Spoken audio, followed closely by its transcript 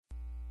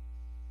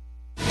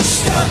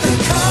Start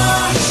the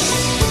car,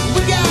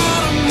 we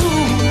gotta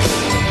move.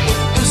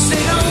 This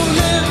ain't no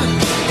living,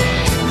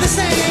 this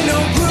ain't no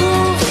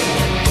groove.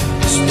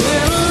 It's been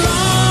a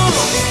long,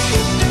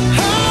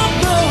 hard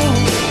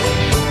road.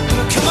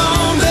 Come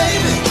on,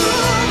 baby,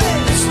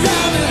 let's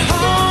drive it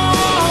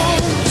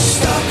home.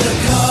 Start the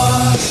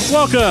car.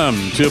 Welcome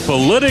to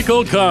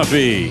Political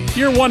Coffee,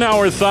 your 1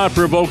 hour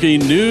thought-provoking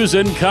news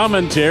and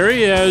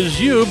commentary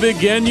as you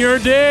begin your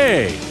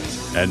day.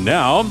 And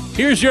now,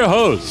 here's your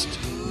host,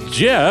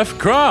 Jeff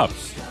Kropp.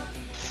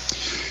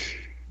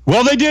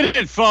 Well, they did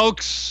it,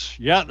 folks.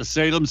 Yeah, the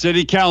Salem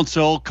City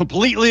Council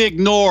completely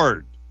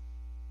ignored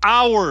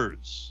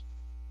hours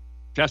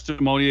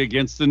testimony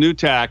against the new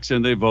tax,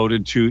 and they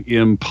voted to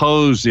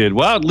impose it.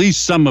 Well, at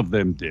least some of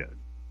them did.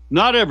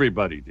 Not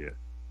everybody did.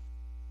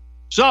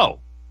 So,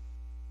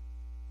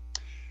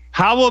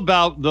 how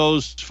about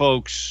those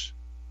folks,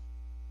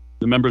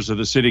 the members of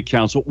the city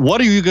council?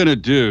 What are you going to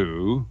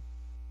do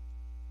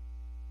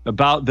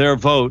about their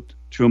vote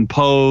to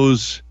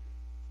impose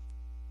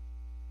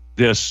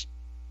this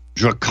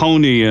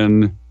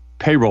draconian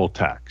payroll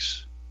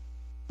tax,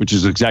 which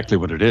is exactly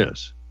what it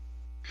is?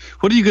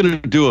 What are you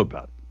going to do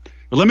about it?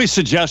 Well, let me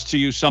suggest to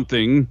you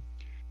something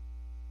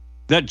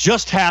that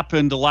just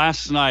happened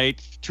last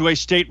night to a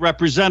state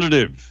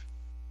representative.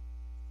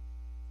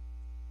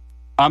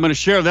 I'm going to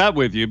share that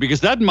with you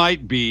because that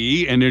might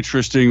be an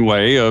interesting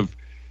way of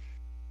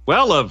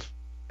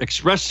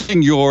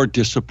expressing your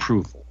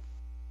disapproval.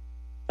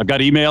 I've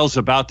got emails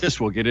about this.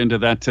 We'll get into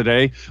that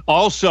today.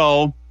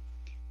 Also,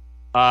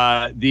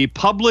 the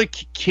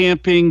public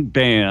camping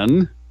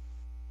ban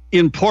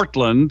in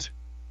Portland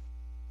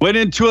went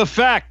into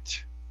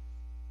effect,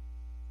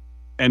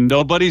 and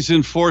nobody's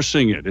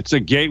enforcing it. It's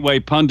a Gateway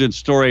Pundit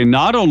story.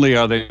 Not only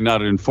are they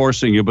not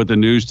enforcing it, but the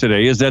news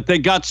today is that they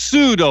got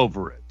sued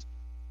over it.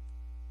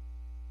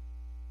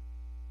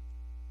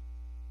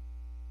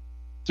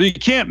 So you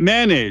can't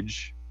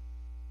manage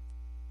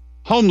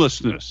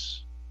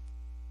homelessness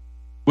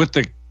with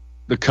the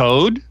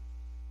code,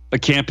 a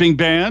camping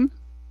ban,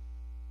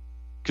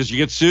 because you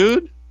get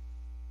sued.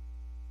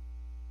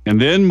 And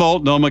then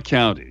Multnomah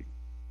County.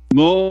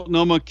 Well,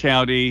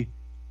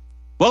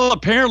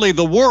 apparently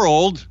the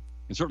world,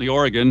 and certainly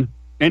Oregon,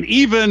 and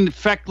even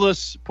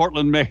feckless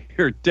Portland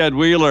Mayor Ted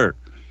Wheeler.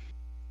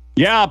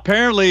 Yeah,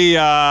 apparently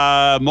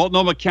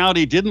Multnomah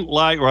County didn't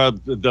like, or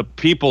the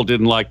people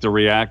didn't like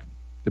the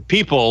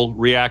people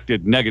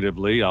reacted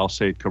negatively. I'll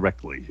say it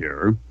correctly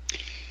here.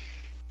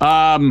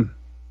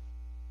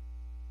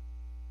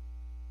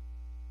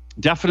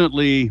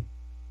 Definitely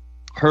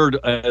heard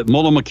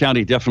Multnomah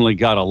County definitely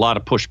got a lot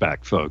of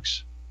pushback,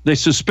 folks. They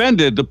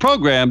suspended the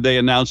program they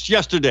announced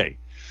yesterday.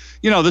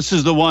 You know, this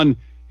is the one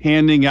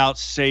handing out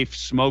safe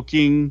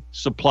smoking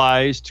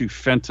supplies to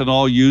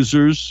fentanyl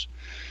users.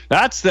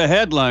 That's the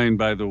headline,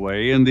 by the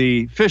way, in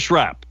the fish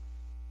wrap.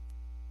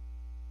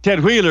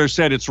 Ted Wheeler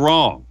said it's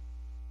wrong.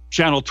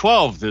 Channel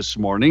 12 this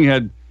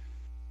morning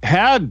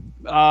had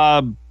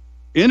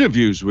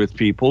interviews with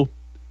people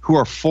who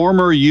are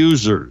former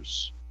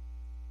users,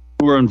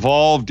 who are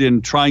involved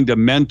in trying to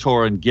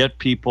mentor and get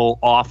people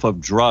off of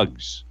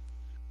drugs.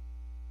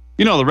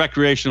 You know, the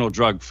recreational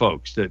drug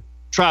folks that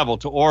travel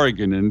to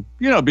Oregon, and,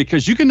 you know,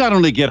 because you can not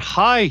only get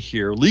high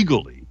here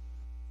legally,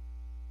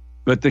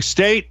 but the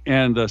state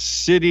and the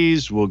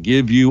cities will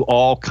give you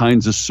all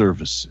kinds of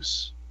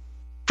services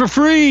for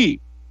free,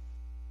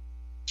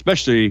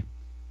 especially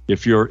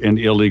if you're an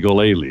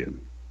illegal alien.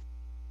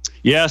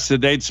 Yes,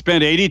 they'd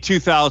spent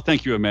 $82,000.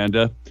 Thank you,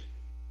 Amanda.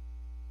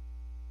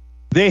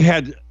 They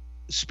had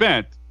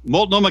spent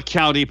Multnomah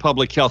County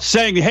Public Health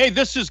saying, hey,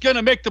 this is going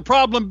to make the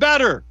problem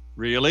better.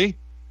 Really?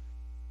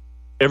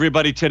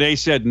 Everybody today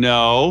said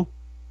no.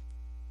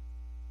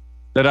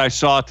 That I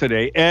saw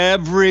today.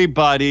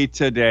 Everybody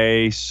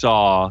today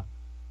saw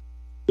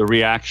the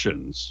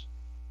reactions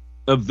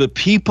of the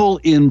people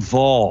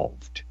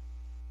involved,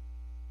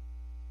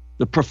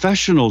 the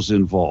professionals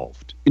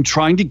involved in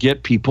trying to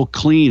get people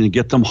clean and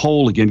get them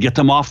whole again, get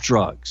them off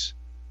drugs.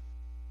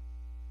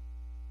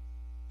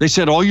 They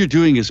said, all you're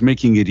doing is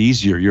making it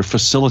easier. You're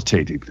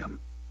facilitating them.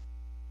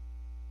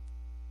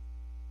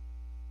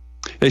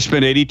 They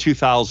spent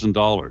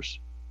 $82,000.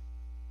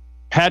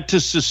 Had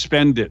to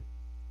suspend it.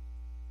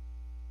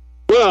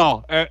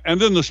 Well, and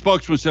then the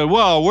spokesman said,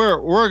 well,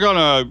 we're going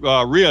to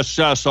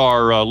reassess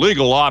our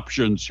legal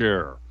options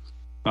here.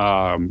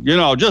 You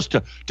know, just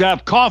to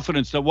have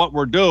confidence that what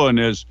we're doing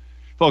is,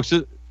 folks,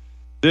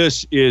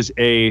 this is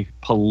a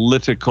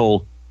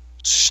political,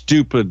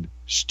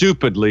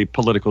 stupidly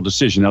political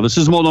decision. Now, this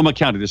is Multnomah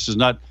County. This is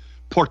not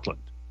Portland.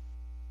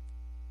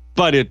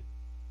 But the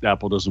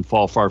apple doesn't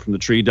fall far from the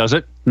tree, does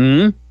it?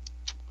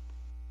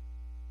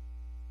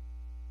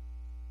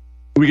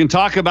 We can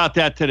talk about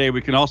that today.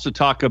 We can also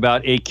talk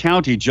about a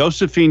county,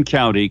 Josephine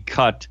County,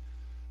 cut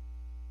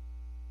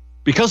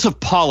because of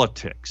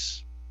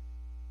politics.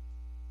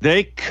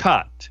 They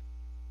cut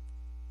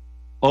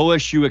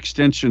OSU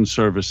Extension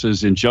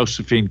services in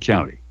Josephine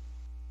County,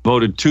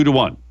 voted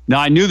 2-1. Now,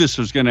 I knew this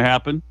was going to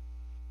happen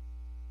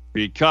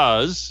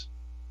because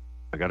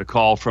I got a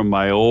call from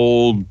my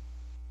old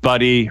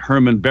buddy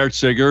Herman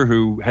Bertziger,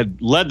 who had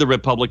led the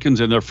Republicans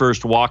in their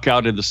first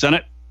walkout in the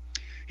Senate.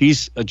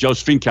 He's a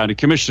Josephine County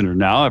commissioner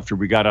now after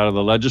we got out of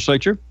the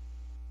legislature.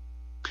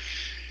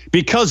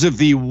 Because of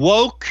the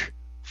woke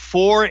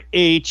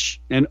 4-H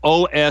and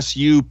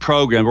OSU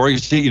program, Oregon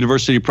State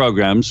University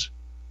programs,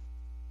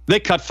 they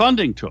cut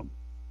funding to them.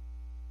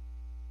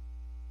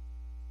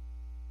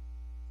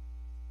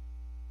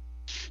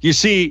 You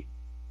see,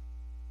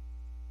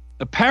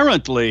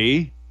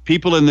 apparently,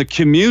 people in the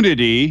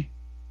community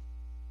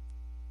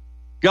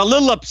got a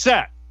little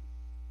upset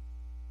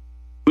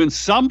when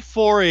some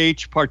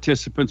 4-H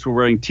participants were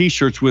wearing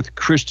T-shirts with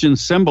Christian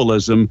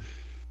symbolism.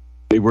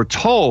 They were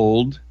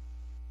told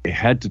they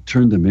had to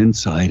turn them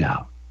inside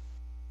out.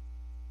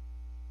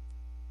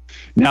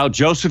 Now,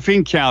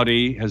 Josephine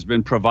County has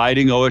been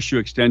providing OSU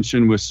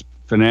Extension with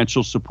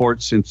financial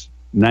support since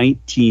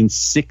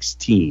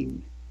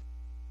 1916.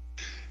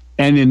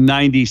 And in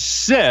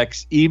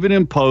 96, even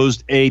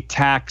imposed a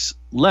tax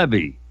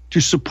levy to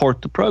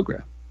support the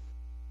program.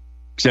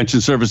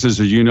 Extension Services,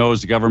 as you know,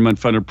 is a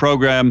government-funded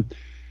program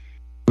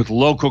with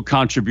local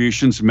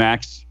contributions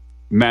matched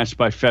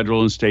by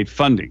federal and state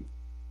funding.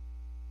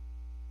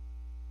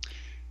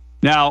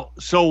 Now,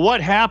 so what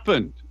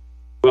happened?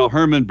 Well,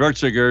 Herman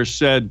Bertziger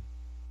said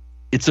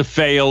it's a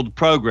failed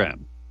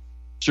program,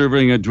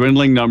 serving a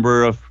dwindling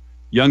number of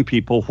young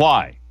people.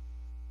 Why?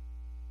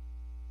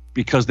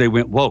 Because they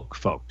went woke,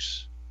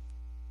 folks.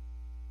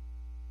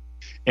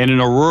 And in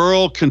a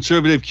rural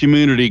conservative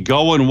community,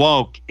 going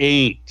woke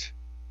ain't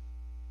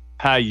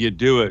how you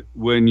do it.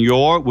 When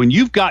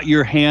you've got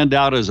your hand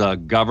out as a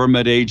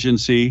government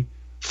agency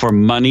for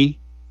money,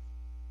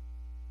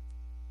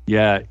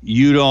 yeah,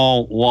 you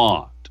don't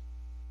want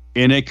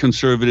in a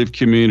conservative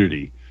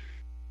community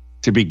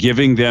to be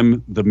giving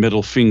them the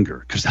middle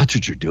finger, because that's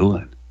what you're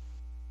doing.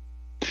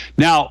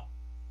 Now,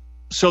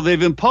 so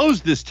they've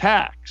imposed this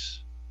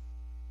tax.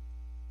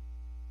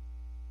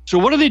 So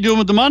what are they doing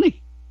with the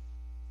money?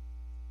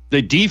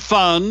 They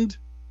defund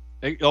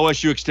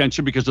OSU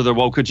Extension because of their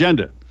woke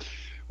agenda.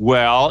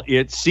 Well,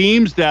 it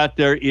seems that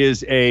there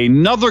is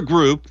another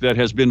group that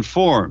has been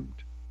formed.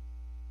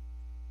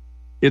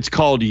 It's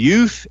called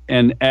Youth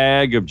and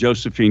Ag of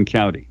Josephine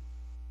County.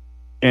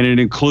 And it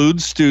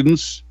includes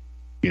students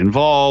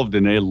involved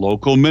in a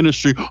local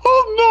ministry.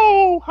 Oh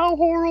no, how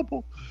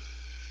horrible.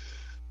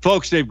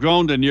 Folks, they've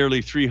grown to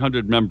nearly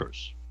 300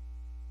 members.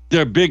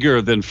 They're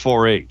bigger than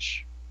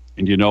 4-H.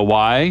 And you know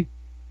why?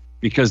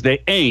 Because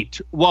they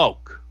ain't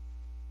woke.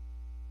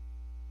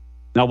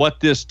 Now, what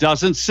this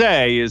doesn't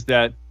say is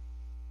that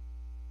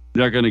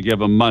they're going to give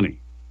them money.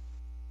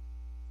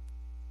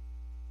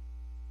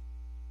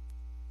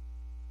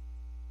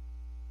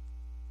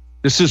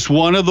 This is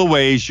one of the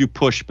ways you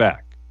push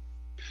back.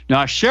 Now,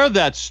 I share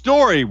that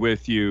story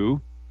with you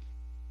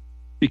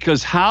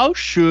because how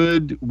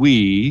should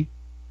we,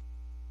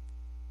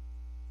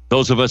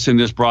 those of us in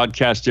this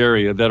broadcast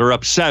area that are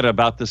upset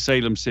about the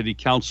Salem City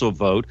Council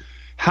vote,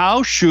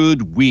 how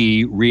should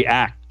we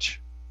react?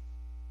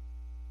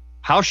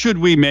 How should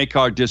we make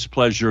our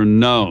displeasure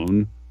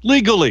known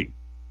legally?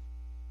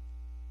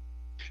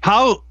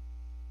 How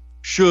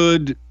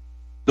should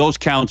those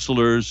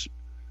councilors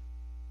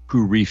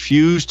who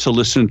refuse to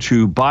listen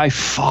to by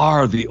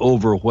far the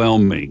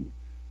overwhelming,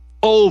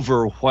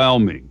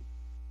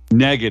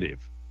 negative,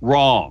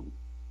 wrong,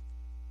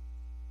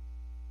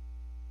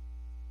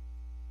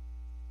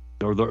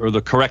 or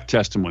the correct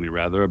testimony,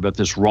 rather, about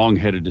this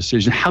wrong-headed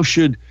decision, how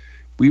should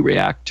we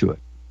react to it?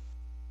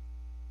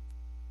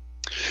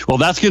 Well,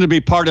 that's going to be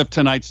part of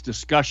tonight's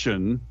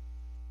discussion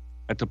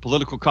at the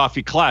Political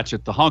Coffee Klatch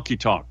at the Honky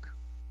Tonk,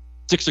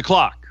 6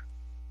 o'clock.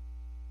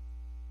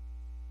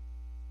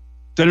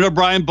 Senator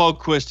Brian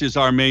Boquist is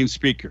our main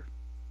speaker.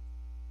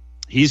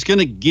 He's going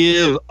to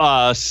give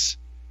us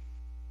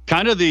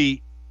kind of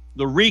the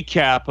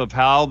recap of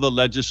how the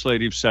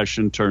legislative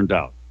session turned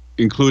out,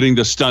 including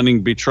the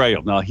stunning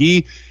betrayal. Now,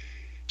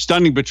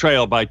 stunning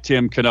betrayal by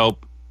Tim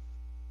Knopp,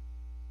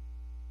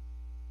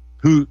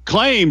 who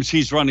claims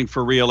he's running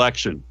for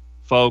re-election.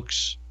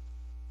 Folks,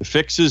 the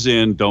fix is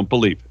in. Don't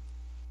believe it.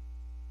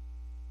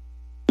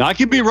 Now, I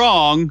could be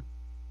wrong,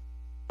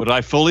 but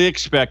I fully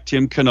expect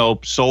Tim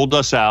Knopp sold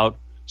us out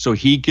so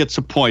he gets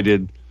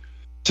appointed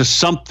to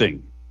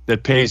something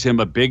that pays him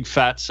a big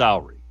fat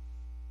salary.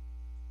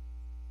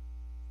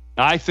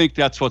 I think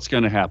that's what's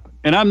going to happen.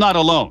 And I'm not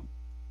alone.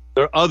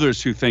 There are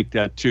others who think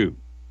that too.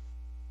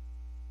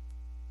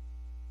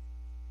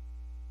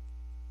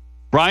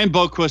 Brian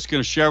Boquist is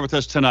going to share with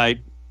us tonight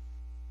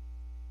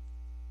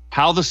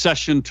how the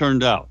session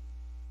turned out.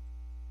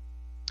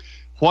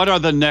 What are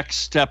the next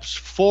steps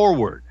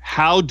forward?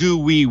 How do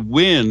we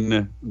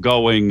win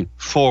going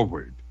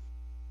forward?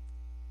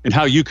 And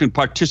how you can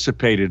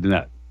participate in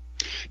that.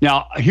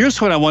 Now,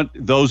 here's what I want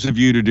those of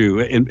you to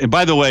do. And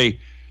by the way,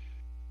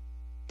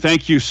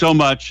 thank you so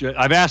much.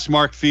 I've asked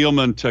Mark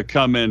Thielman to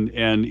come in,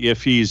 and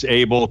if he's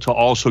able to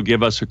also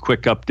give us a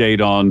quick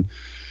update on,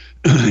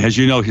 as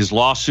you know, his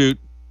lawsuit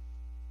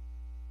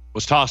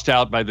was tossed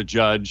out by the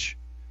judge.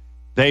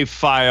 They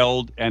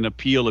filed an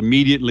appeal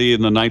immediately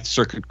in the Ninth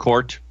Circuit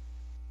Court.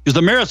 Because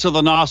the merits of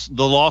the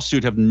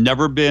lawsuit have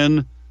never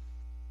been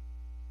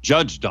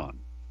judged on.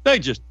 They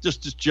just this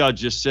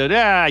judge just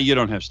said, you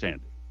don't have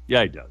standing.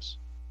 Yeah, he does.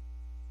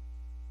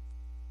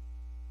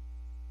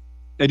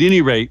 At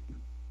any rate,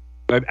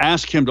 I've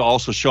asked him to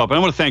also show up. And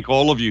I want to thank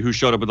all of you who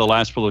showed up at the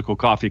last political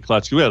coffee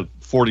clutch. We had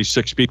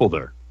 46 people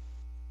there.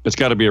 It's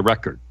got to be a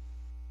record.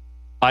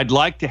 I'd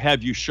like to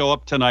have you show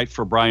up tonight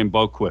for Brian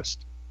Boquist.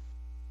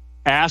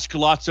 Ask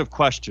lots of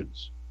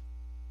questions.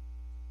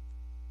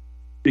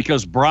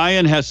 Because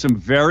Brian has some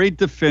very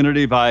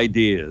definitive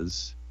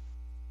ideas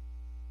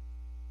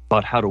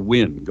about how to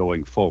win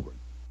going forward.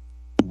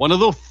 One of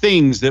the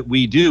things that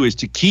we do is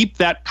to keep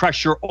that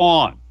pressure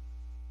on.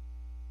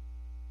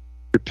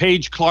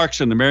 Paige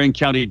Clarkson, the Marion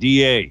County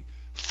DA,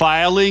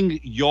 filing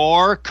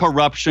your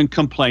corruption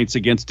complaints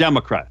against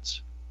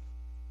Democrats.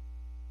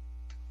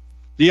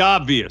 The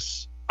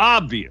obvious.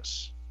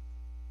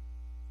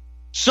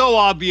 So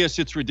obvious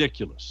it's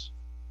ridiculous.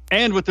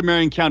 And with the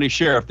Marion County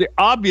Sheriff, the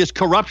obvious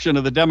corruption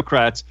of the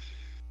Democrats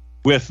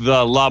with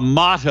the La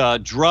Mata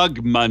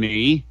drug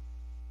money,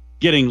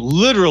 getting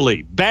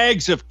literally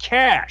bags of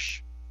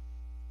cash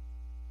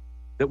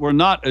that were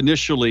not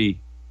initially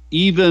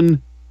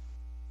even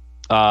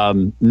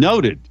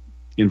noted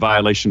in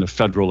violation of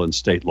federal and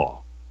state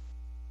law.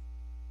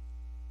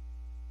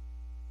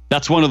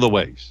 That's one of the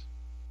ways.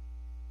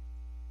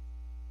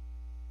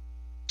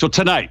 So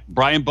tonight,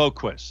 Brian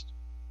Boquist,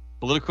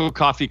 political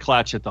coffee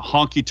clutch at the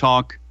Honky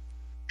Tonk.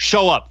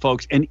 Show up,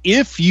 folks. And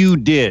if you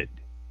did,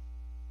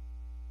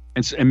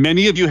 and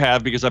many of you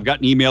have, because I've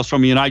gotten emails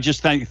from you, and I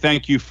just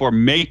thank you for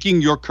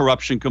making your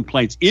corruption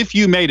complaints. If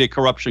you made a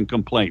corruption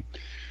complaint,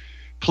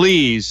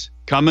 please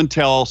come and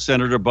tell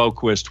Senator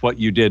Boquist what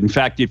you did. In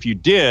fact, if you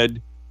did,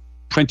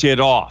 print it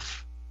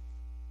off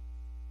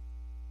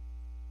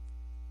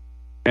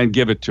and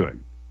give it to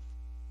him.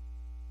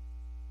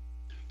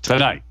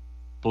 Tonight,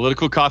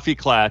 political coffee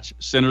clutch,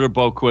 Senator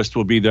Boquist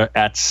will be there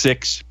at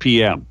 6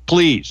 p.m.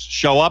 Please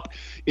show up.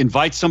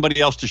 Invite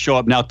somebody else to show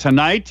up. Now,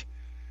 tonight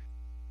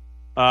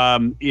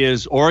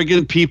is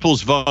Oregon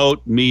People's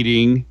Vote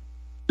meeting.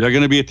 They're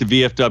going to be at the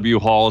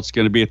VFW Hall. It's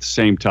going to be at the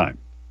same time.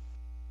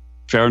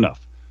 Fair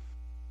enough.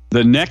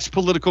 The next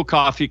political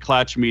coffee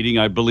clutch meeting,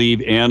 I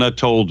believe Anna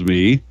told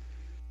me,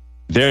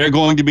 they're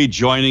going to be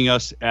joining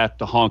us at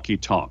the Honky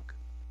Tonk.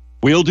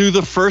 We'll do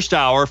the first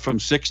hour from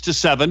 6 to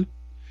 7.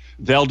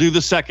 They'll do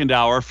the second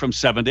hour from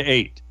 7 to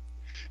 8.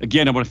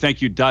 Again, I want to thank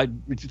you.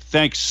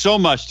 Thanks so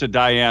much to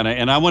Diana.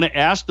 And I want to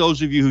ask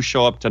those of you who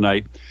show up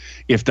tonight,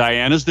 if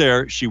Diana's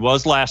there, she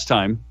was last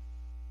time, in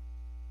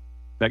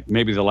fact,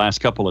 maybe the last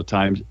couple of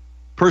times,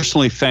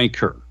 personally thank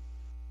her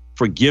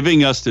for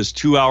giving us this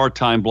 2-hour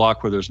time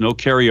block where there's no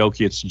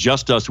karaoke. It's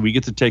just us. We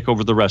get to take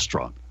over the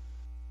restaurant,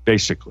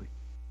 basically.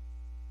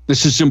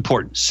 This is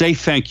important. Say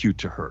thank you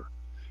to her.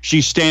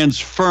 She stands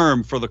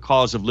firm for the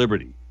cause of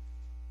liberty.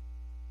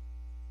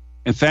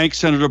 And thanks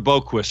Senator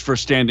Boquist for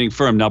standing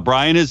firm. Now,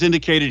 Brian has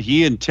indicated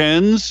he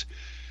intends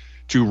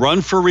to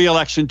run for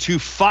re-election, to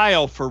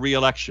file for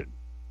re-election.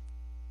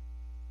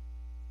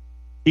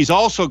 He's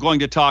also going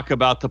to talk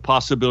about the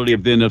possibility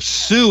of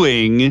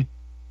suing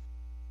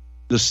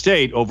the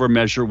state over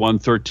Measure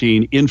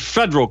 113 in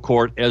federal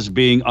court as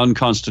being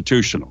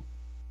unconstitutional.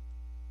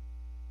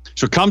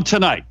 So come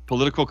tonight,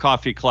 political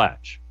coffee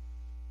clutch.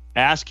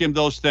 Ask him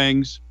those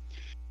things.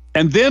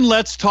 And then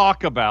let's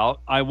talk about,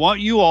 I want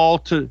you all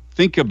to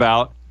think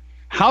about,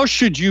 how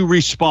should you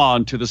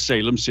respond to the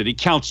Salem City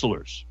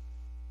councilors?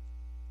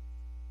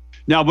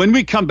 Now, when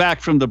we come back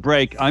from the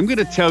break, I'm going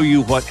to tell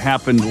you what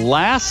happened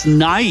last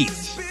night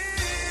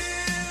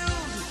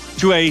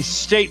to a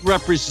state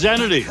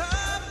representative.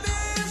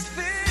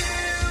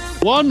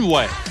 One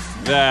way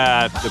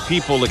that the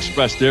people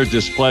expressed their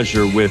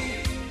displeasure with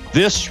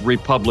this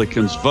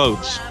Republican's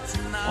votes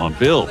on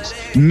bills.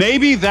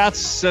 Maybe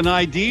that's an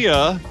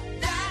idea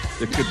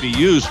that could be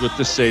used with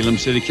the Salem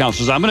City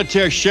Councilors. I'm going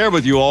to share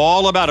with you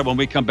all about it when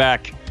we come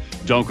back.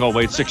 Don't go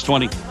away.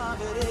 6:20.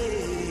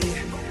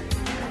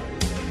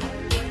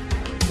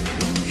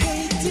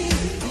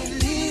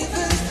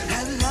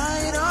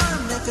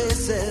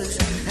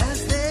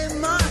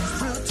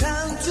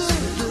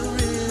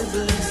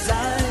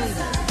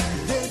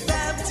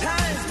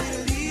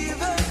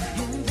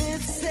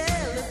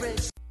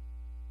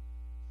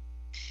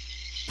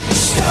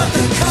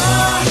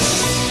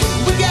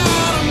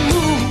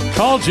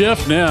 Call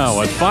Jeff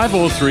now at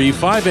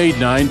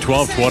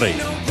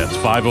 503-589-1220. That's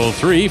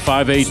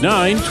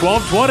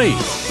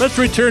 503-589-1220. Let's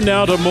return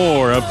now to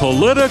more of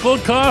Political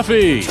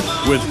Coffee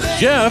with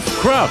Jeff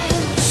Krupp.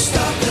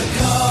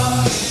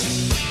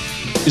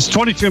 It's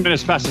 22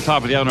 minutes past the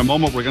top of the hour. In a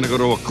moment, we're going to go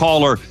to a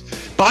caller.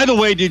 By the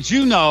way, did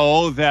you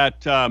know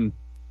that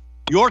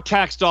your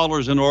tax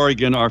dollars in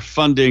Oregon are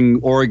funding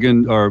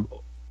Oregon or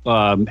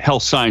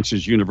Health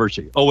Sciences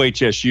University,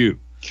 OHSU?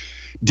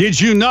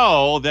 Did you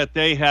know that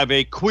they have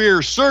a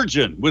queer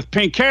surgeon with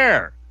pink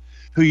hair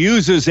who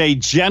uses a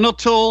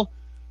genital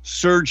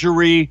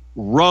surgery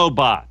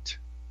robot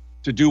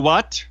to do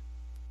what?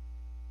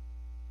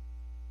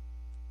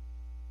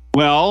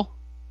 Well,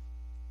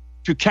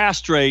 to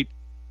castrate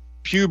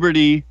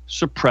puberty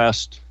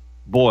suppressed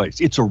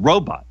boys. It's a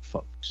robot,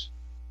 folks.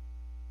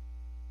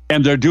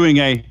 And they're doing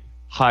a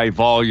high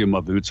volume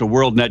of it. It's a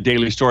WorldNet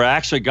daily story. I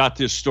actually got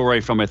this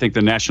story from, I think,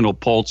 the National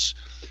Pulse.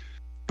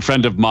 A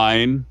friend of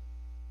mine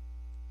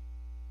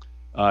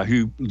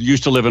who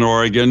used to live in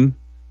Oregon,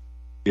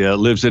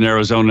 lives in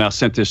Arizona now,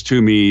 sent this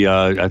to me.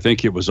 I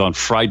think it was on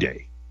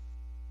Friday.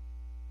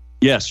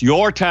 Yes,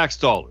 your tax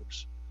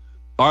dollars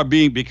are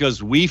being,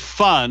 because we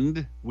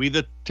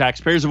the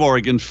taxpayers of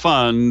Oregon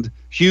fund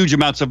huge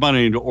amounts of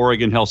money into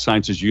Oregon Health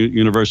Sciences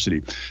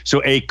University.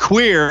 So a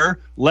queer,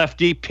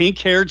 lefty,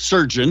 pink-haired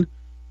surgeon,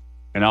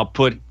 and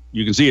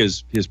you can see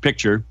his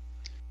picture,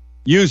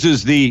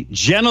 uses the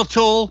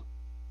genital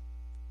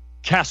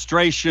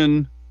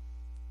castration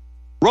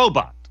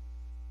robot,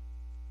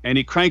 and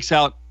he cranks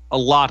out a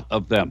lot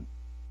of them.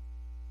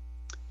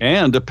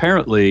 And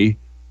apparently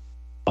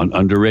on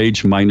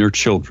underage minor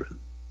children.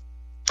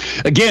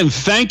 Again,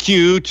 thank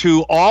you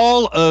to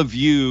all of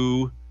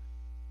you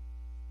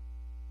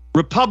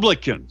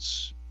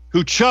Republicans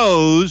who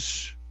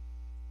chose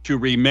to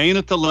remain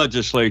at the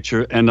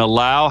legislature and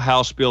allow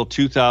House Bill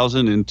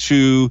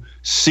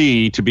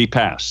 2002C to be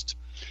passed,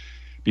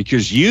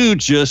 because you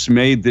just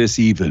made this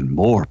even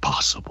more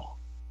possible.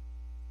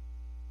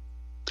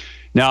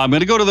 Now, I'm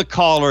going to go to the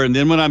caller, and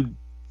then when I'm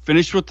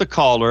finished with the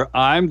caller,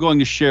 I'm going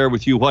to share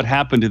with you what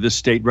happened to the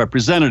state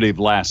representative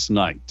last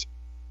night.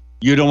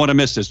 You don't want to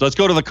miss this. Let's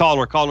go to the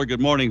caller. Caller,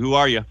 good morning. Who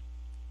are you?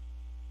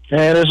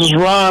 Hey, this is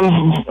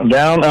Ron.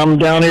 I'm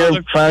down here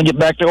trying to get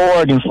back to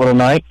Oregon for the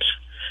night.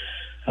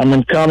 I'm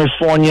in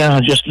California. I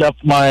just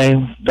left my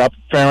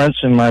adopted parents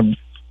and my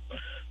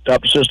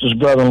adopted sister's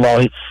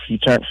brother-in-law. He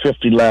turned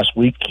 50 last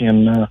week,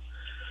 and the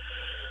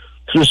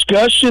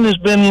discussion has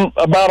been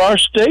about our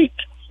state,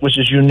 which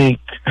is unique.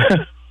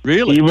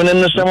 Really? Even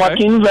in the San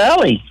Joaquin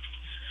Valley.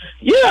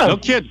 Yeah. No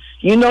kidding.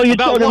 You know, you're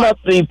talking about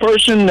the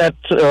person that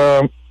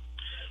the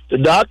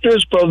doctor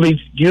is probably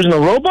using a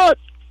robot?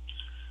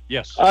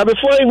 Yes.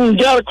 Before I even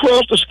got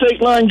across the state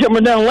line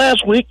coming down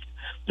last week,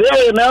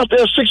 they announced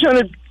there's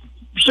 600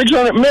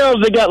 males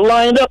they got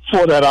lined up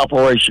for that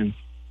operation.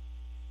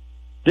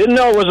 Didn't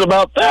know it was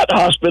about that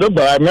hospital,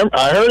 but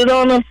I heard it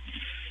on a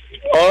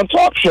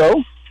talk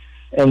show.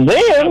 And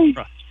then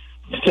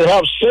to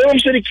have Salem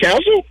City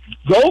Council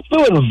go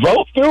through and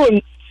vote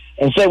through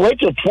and say, wait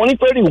till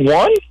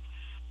 2031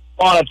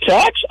 on a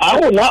tax, I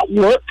will not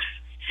work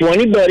for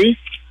anybody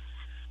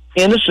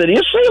in the city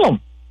of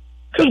Salem.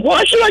 Because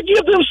why should I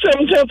give them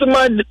 7/10 of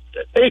my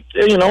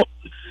 $8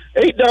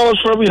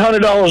 for every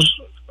 $100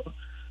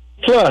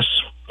 plus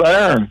I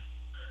earn?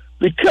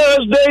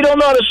 Because they don't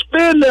know how to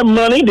spend their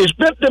money. They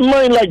spent their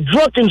money like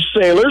drunken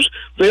sailors.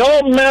 They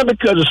all mad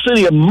because the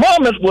city of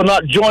Monmouth will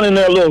not join in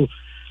their little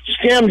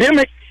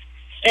scamdemic.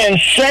 And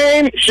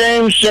shame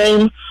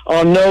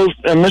on those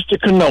and Mr.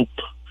 Knope.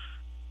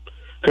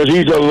 Because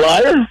he's a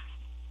liar.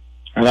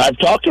 And I've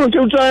talked to him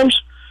 2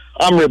 times.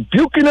 I'm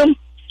rebuking him.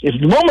 If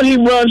the moment he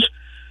runs,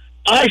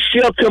 I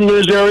shall come to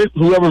this area,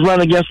 whoever's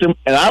running against him,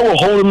 and I will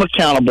hold him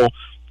accountable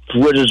to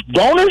his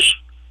donors,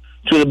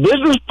 to the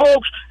business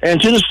folks,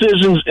 and to the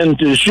citizens, and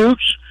to the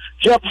Chutes,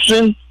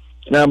 Jefferson,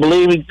 and I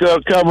believe he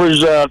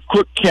covers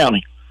Cook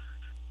County.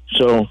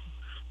 So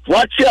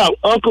watch out.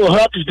 Uncle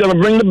Huck is going to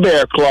bring the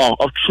bear claw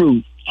of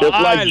truth, just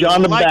like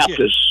John the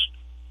Baptist.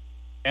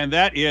 And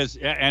that is,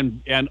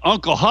 and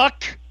Uncle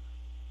Huck,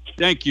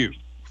 thank you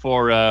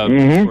for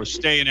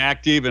staying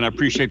active, and I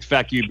appreciate the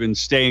fact you've been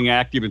staying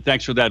active, and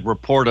thanks for that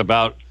report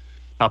about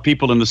how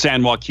people in the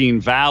San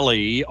Joaquin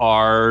Valley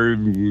are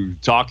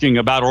talking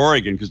about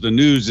Oregon, because the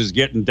news is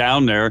getting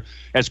down there.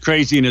 As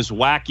crazy and as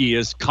wacky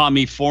as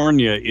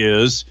California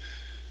is,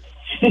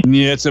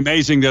 it's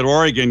amazing that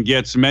Oregon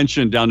gets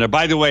mentioned down there.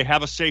 By the way,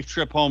 have a safe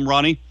trip home,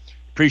 Ronnie.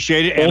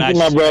 Appreciate it. Thank you,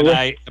 my brother. And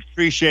I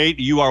appreciate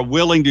you are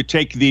willing to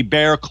take the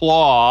bear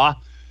claw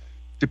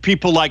to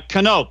people like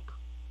Knope,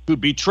 who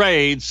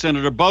betrayed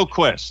Senator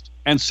Boquist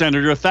and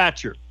Senator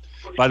Thatcher.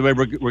 By the way,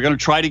 we're going to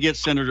try to get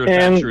Senator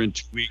Thatcher in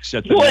 2 weeks.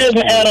 At the go ahead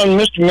and add on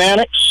Mr.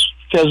 Mannix,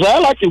 because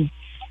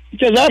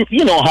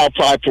you know how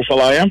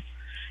prideful I am.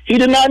 He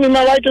denied me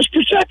my right to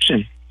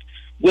protection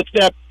with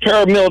that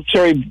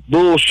paramilitary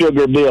bull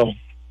sugar bill.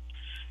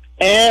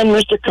 And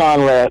Mr.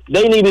 Conrad,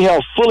 they need to be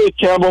held fully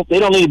accountable. They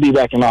don't need to be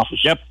back in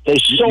office. Yep. They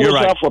sold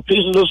us out for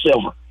pieces of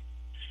silver.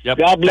 Yep.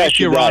 God bless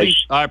you, guys. Ronnie.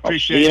 I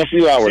appreciate it. In a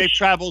few hours. Safe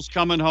travels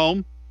coming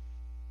home.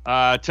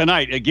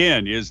 Tonight,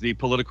 again, is the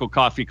political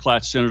coffee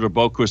clutch. Senator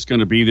Boquist going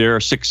to be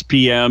there 6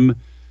 p.m.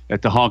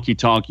 at the Honky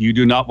Tonk. You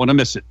do not want to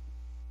miss it.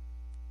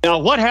 Now,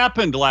 what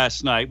happened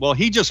last night? Well,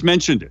 he just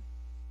mentioned it.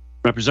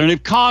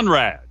 Representative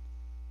Conrad,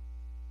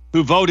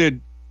 who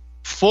voted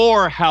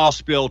for House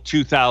Bill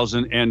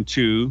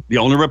 2002, the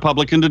only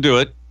Republican to do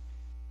it,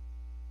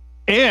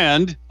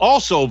 and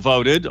also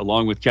voted,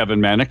 along with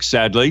Kevin Mannix,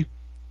 sadly,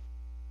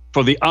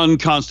 for the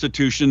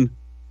unconstitutional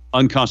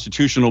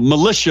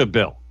militia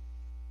bill.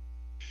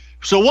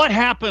 So what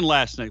happened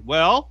last night?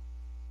 Well,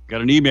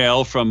 got an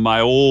email from my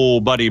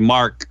old buddy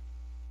Mark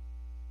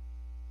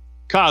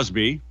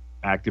Cosby,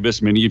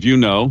 activist, many of you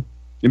know,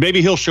 and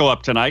maybe he'll show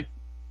up tonight.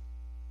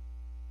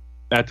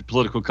 at the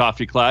Political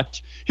Coffee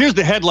Clutch. Here's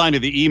the headline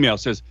of the email. It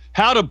says,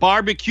 how to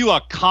barbecue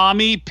a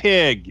commie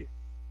pig.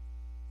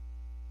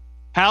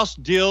 House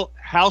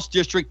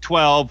District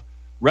 12,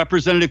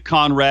 Representative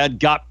Conrad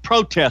got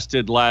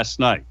protested last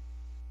night.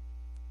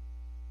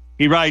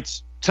 He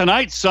writes,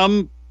 tonight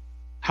some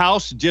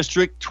House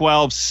District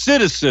 12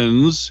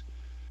 citizens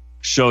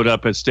showed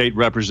up at State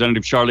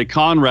Representative Charlie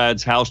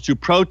Conrad's house to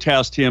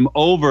protest him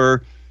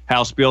over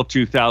House Bill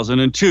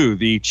 2002,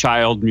 the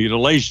child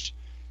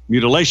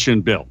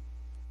mutilation bill.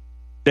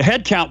 The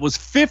head count was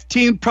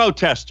 15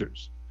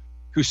 protesters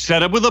who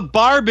set up with a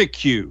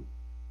barbecue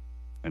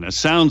and a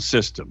sound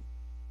system.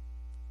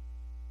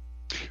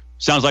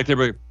 Sounds like they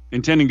were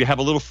intending to have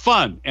a little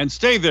fun and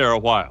stay there a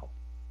while.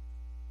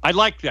 I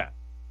like that.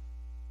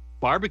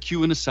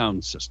 Barbecue and a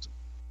sound system.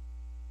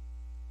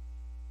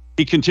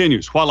 He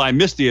continues, while I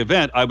missed the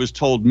event, I was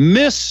told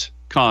Miss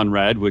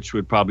Conrad, which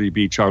would probably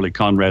be Charlie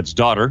Conrad's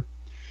daughter,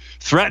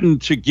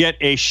 threatened to get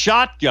a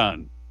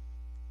shotgun.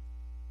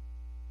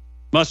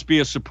 Must be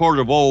a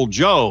supporter of old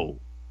Joe,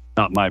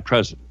 not my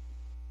president.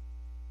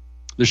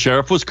 The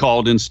sheriff was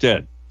called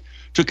instead.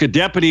 Took a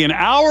deputy an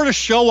hour to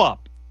show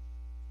up.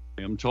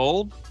 I am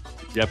told.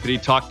 The deputy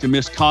talked to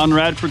Miss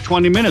Conrad for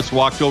 20 minutes,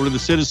 walked over to the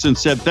citizen,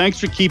 said, thanks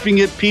for keeping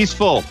it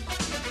peaceful.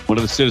 One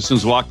of the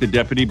citizens walked the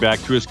deputy back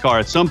to his car.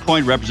 At some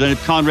point,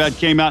 Representative Conrad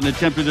came out and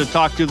attempted to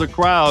talk to the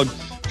crowd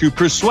to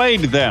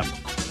persuade them.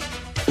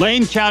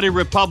 Lane County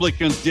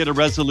Republicans did a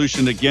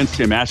resolution against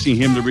him, asking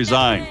him to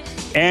resign.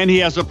 And he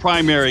has a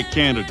primary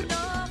candidate.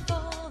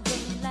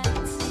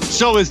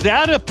 So is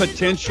that a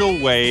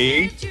potential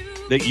way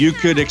that you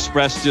could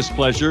express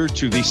displeasure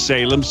to the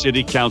Salem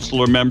City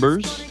Councilor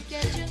members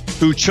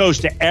who chose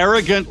to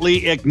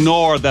arrogantly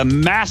ignore the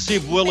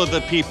massive will of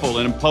the people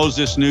and impose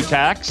this new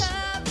tax?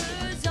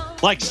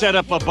 Like set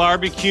up a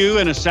barbecue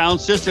and a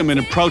sound system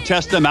and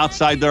protest them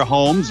outside their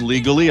homes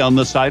legally on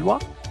the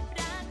sidewalk?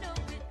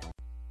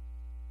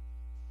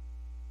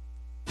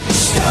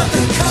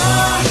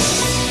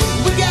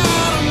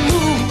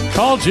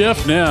 Call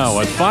Jeff now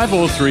at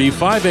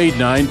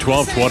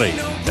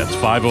 503-589-1220. That's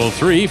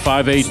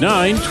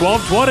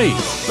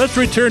 503-589-1220. Let's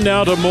return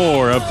now to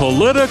more of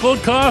Political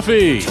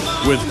Coffee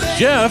with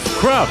Jeff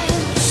Krupp.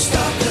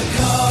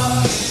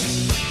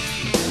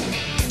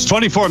 It's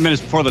 24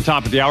 minutes before the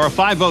top of the hour.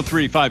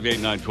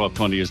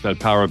 503-589-1220 is that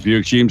Power of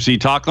Buick GMC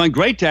talk line.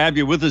 Great to have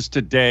you with us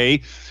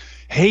today.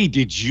 Hey,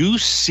 did you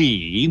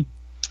see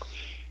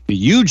the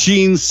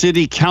Eugene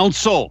City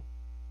Council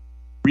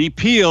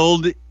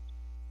repealed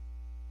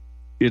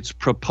its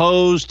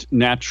proposed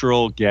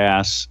natural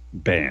gas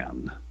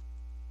ban?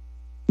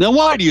 Now,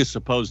 why do you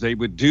suppose they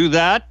would do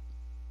that?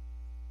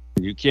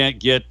 You can't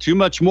get too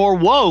much more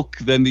woke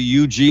than the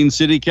Eugene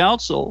City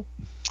Council.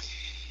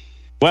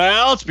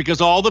 Well, it's because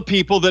all the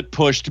people that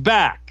pushed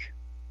back.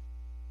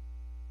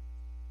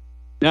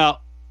 Now,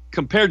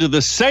 compared to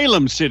the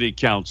Salem City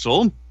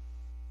Council,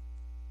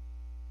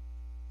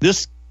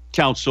 this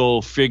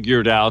council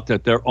figured out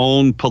that their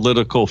own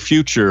political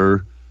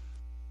future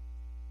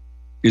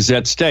is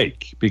at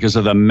stake because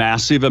of the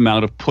massive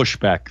amount of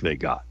pushback they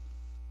got.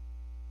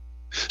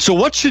 So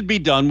what should be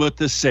done with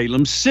the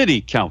Salem City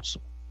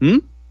Council?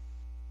 Now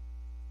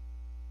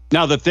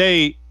that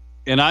they,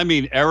 and I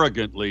mean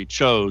arrogantly,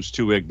 chose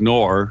to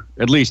ignore,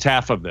 at least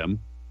half of them,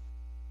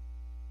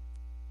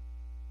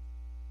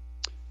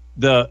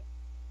 the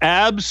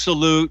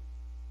absolute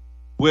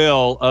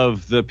will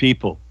of the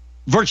people.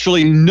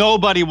 Virtually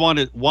nobody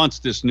wants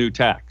this new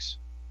tax.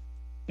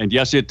 And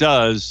yes, it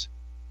does,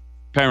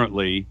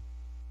 apparently,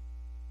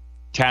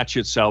 attach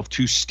itself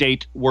to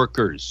state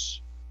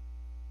workers.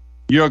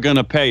 You're going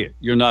to pay it.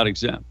 You're not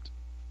exempt.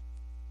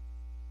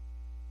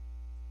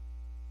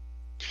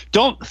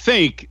 Don't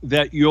think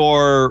that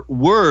your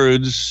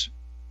words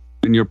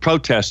and your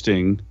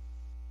protesting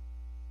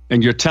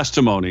and your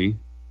testimony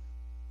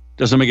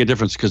doesn't make a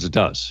difference, because it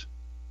does.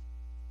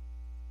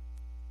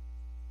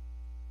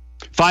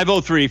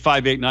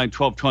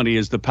 503-589-1220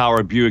 is the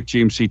Power Buick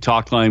GMC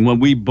talk line.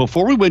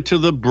 Before we went to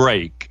the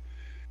break,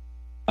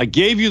 I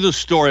gave you the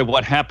story of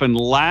what happened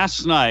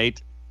last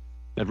night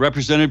at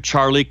Representative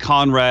Charlie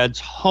Conrad's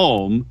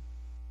home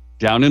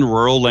down in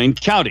rural Lane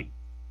County.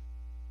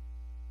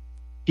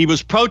 He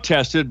was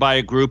protested by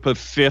a group of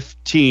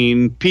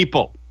 15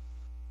 people.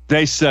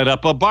 They set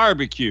up a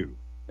barbecue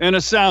and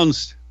a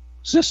sound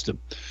system.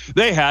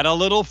 They had a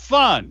little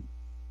fun.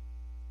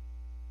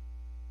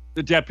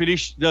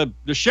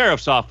 The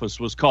sheriff's office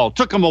was called.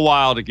 Took them a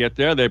while to get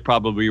there. They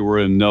probably were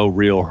in no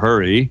real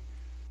hurry.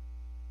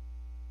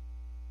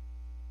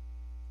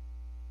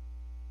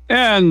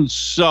 And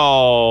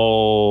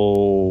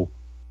so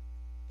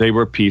they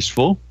were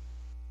peaceful.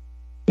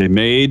 They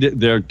made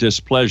their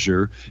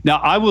displeasure. Now,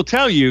 I will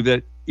tell you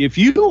that if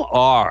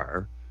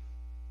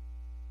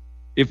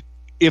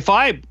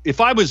I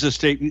was a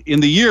state, in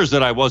the years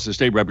that I was a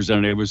state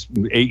representative, it was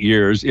 8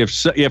 years,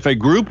 if a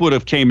group would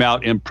have came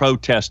out and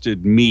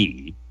protested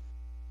me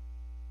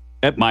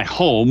at my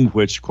home,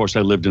 which of course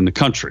I lived in the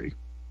country,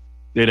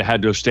 they'd have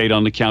had to have stayed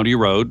on the county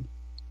road,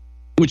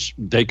 which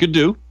they could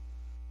do.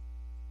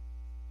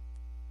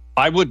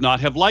 I would not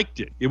have liked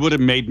it. It would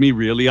have made me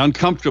really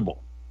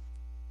uncomfortable.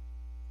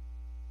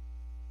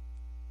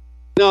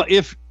 Now,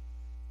 is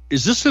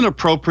this an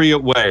appropriate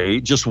way,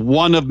 just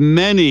one of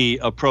many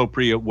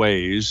appropriate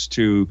ways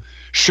to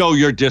show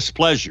your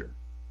displeasure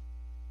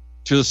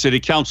to the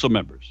city council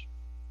members?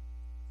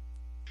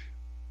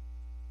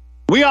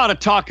 We ought to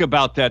talk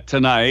about that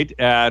tonight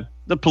at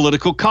the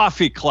political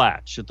coffee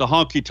klatch at the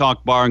Honky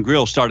Tonk Bar and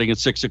Grill starting at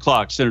 6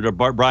 o'clock. Senator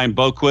Brian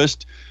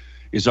Boquist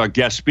is our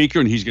guest speaker,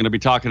 and he's going to be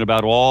talking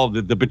about all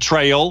the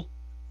betrayal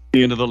at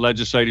the end of the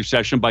legislative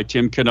session by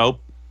Tim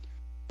Knopp,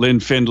 Lynn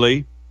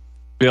Findley,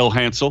 Bill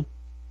Hansel.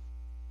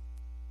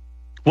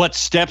 What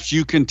steps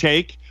you can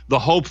take, the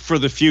hope for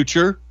the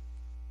future,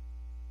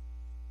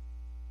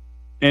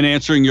 and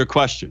answering your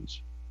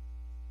questions.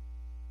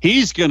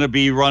 He's going to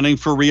be running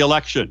for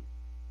re-election,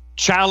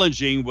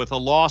 challenging with a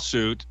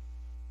lawsuit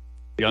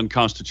the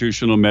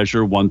unconstitutional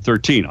measure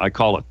 113. I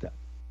call it that.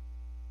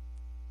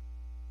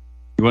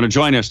 You want to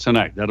join us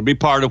tonight? That'll be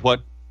part of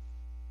what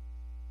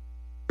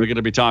we're going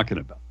to be talking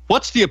about.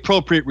 What's the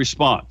appropriate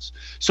response?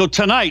 So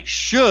tonight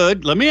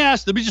let me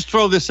just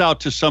throw this out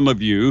to some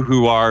of you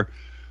who are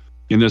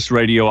in this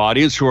radio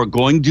audience who are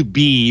going to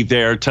be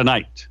there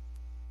tonight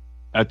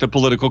at the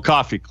political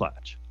coffee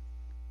klatch.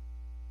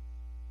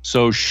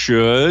 So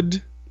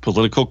should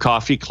political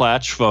coffee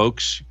klatch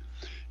folks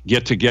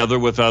get together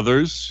with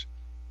others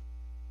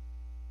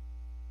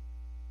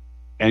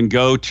and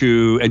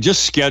and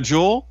just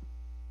schedule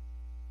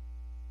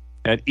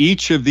at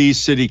each of these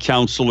city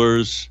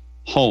councilors'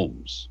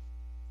 homes,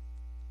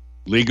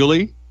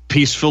 legally,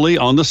 peacefully,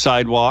 on the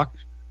sidewalk?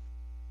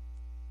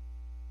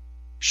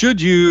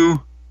 Should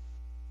you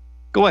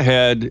go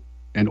ahead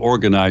and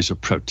organize a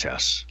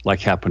protest like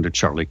happened to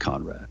Charlie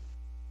Conrad?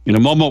 In a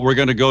moment, we're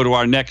going to go to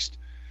our next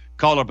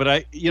caller, but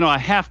I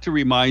have to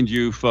remind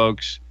you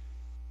folks,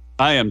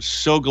 I am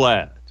so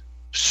glad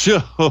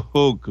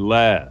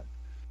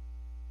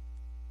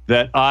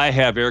that I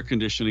have air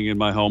conditioning in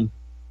my home.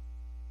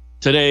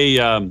 Today,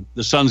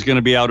 the sun's going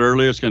to be out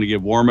earlier. It's going to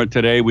get warmer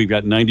today. We've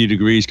got 90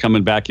 degrees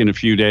coming back in a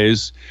few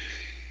days.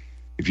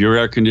 If your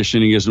air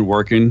conditioning isn't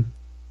working,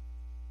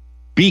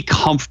 be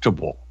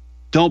comfortable.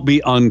 Don't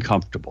be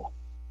uncomfortable.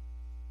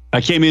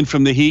 I came in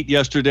from the heat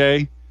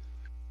yesterday,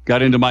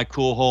 got into my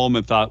cool home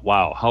and thought,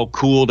 wow, how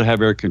cool to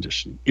have air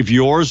conditioning. If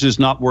yours is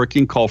not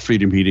working, call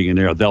Freedom Heating and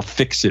Air. They'll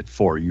fix it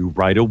for you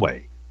right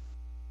away.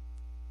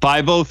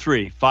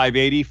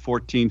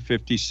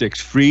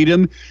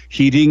 503-580-1456.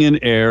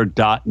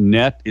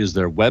 freedomheatingandair.net is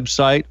their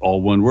website.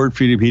 All one word,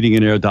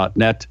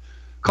 freedomheatingandair.net.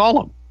 Call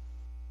them.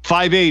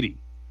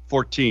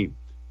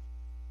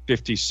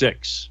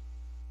 580-1456.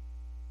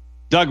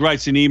 Doug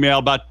writes an email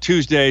about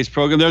Tuesday's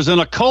program. There's an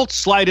occult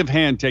sleight of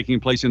hand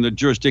taking place in the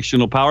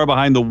jurisdictional power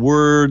behind the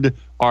word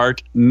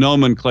art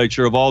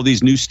nomenclature of all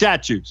these new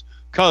statutes,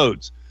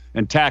 codes,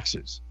 and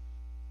taxes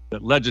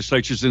that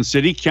legislatures and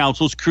city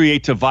councils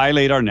create to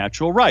violate our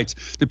natural rights.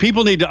 The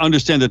people need to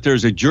understand that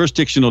there's a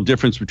jurisdictional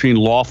difference between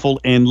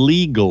lawful and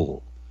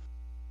legal.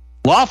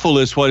 Lawful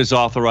is what is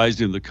authorized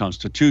in the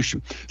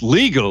Constitution.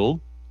 Legal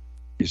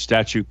is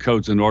statute,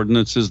 codes, and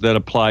ordinances that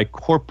apply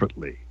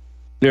corporately.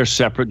 They're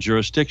separate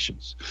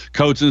jurisdictions.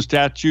 Codes and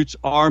statutes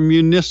are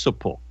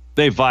municipal.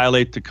 They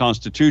violate the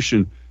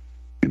Constitution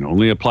and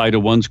only apply to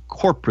one's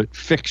corporate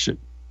fiction.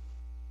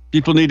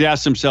 People need to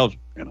ask themselves,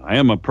 am I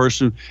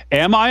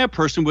a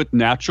person with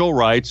natural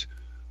rights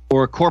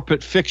or a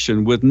corporate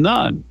fiction with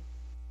none?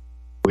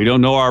 If we don't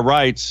know our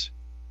rights,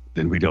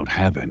 then we don't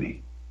have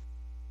any.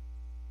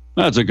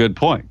 That's a good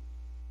point.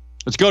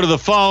 Let's go to the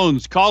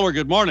phones. Caller,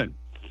 good morning.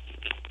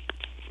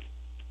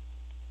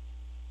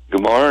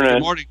 Good morning.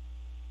 Good morning.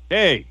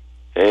 Hey.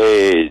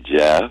 Hey,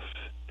 Jeff.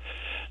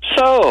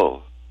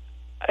 So,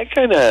 I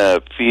kind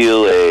of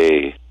feel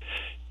a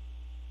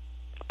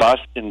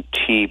Boston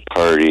Tea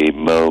Party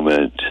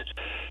moment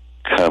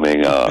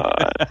coming on.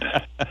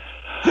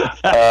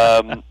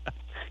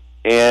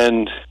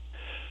 And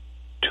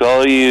to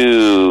all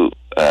you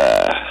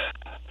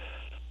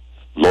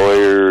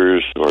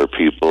lawyers or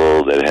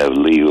people that have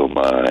legal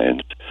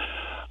minds,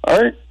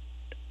 aren't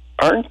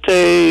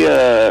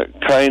they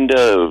kind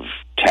of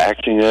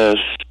taxing us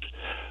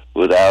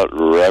without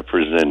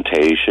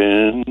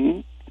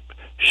representation?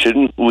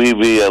 Shouldn't we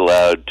be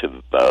allowed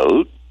to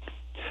vote?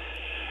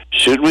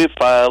 Should we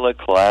file a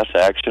class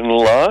action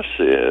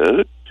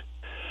lawsuit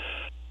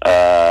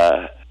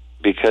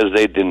because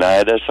they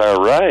denied us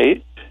our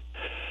right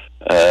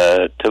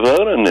to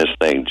vote on this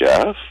thing,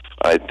 Jeff?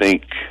 I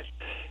think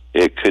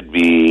it could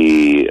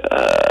be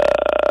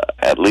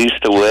at least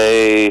a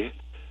way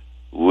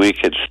we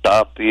could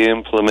stop the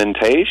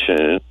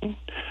implementation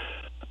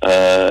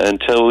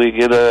until we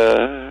get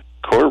a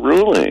court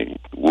ruling,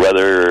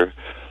 whether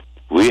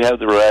we have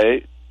the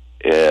right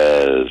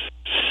as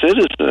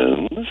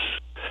citizens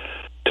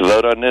to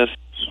vote on this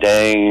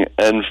dang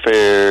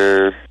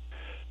unfair,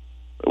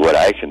 what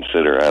I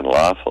consider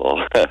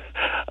unlawful,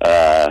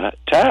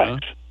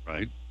 tax.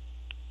 Right.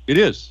 It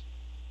is.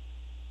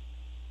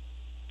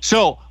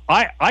 So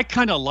I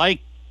kind of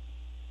like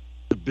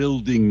the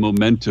building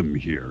momentum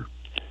here.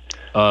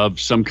 of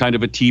some kind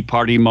of a Tea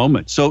Party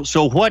moment. So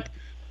what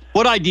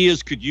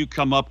ideas could you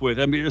come up with?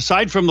 I mean,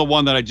 aside from the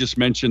one that I just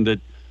mentioned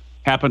that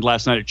happened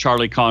last night at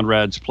Charlie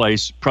Conrad's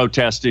place,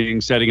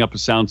 protesting, setting up a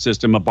sound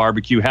system, a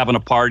barbecue, having a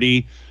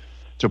party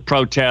to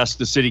protest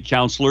the city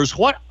councilors,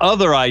 what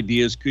other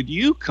ideas could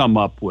you come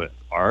up with,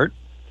 Art?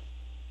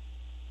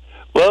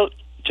 Well,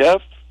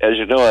 Jeff, as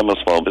you know, I'm a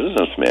small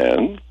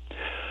businessman.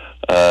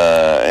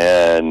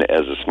 And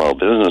as a small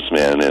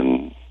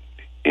businessman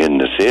in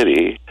the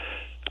city,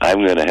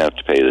 I'm going to have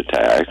to pay the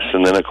tax.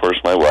 And then, of course,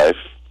 my wife,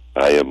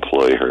 I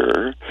employ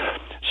her,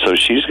 so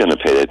she's going to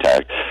pay the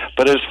tax.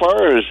 But as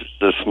far as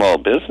the small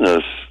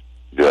business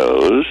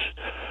goes,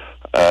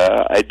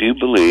 I do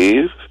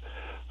believe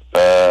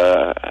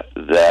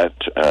that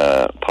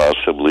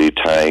possibly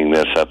tying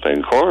this up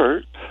in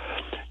court,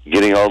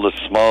 getting all the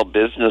small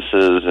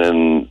businesses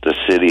in the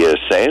city of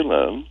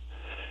Salem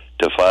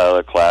to file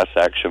a class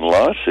action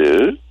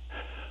lawsuit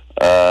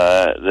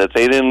that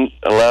they didn't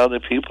allow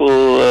the people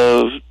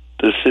of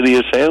the city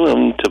of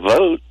Salem to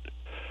vote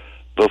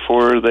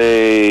before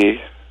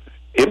they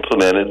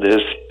implemented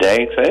this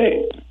dang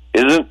thing.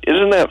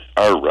 Isn't that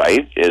our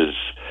right as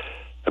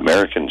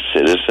American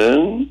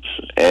citizens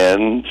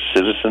and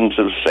citizens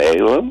of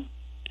Salem?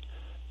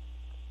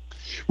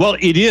 Well,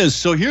 it is.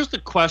 So here's the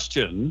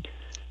question.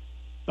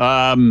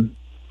 What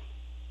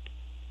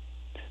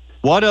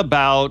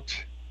about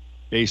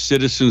a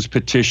citizen's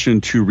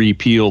petition to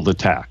repeal the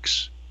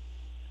tax?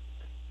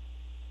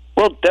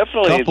 Well,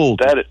 definitely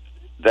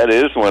that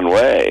is one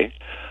way.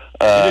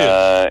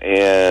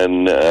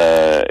 And,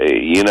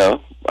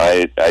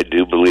 I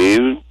do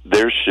believe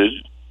there should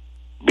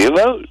be a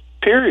vote,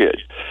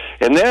 period.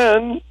 And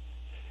then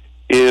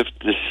if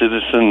the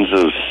citizens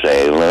of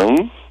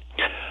Salem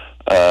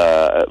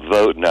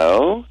vote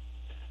no,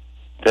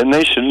 then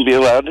they shouldn't be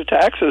allowed to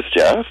tax us,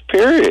 Jeff,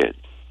 period.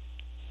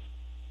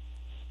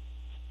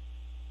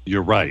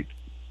 You're right.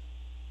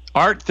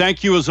 Art,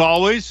 thank you as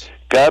always.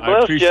 God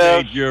bless, I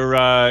appreciate Jeff. your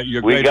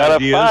We great gotta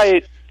ideas.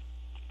 fight.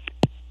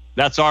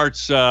 That's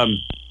Art's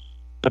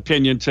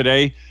opinion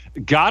today.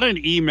 Got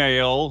an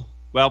email.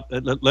 Well,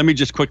 let me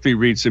just quickly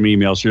read some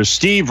emails here.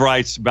 Steve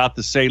writes about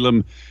the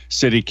Salem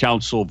City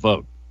Council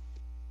vote.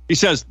 He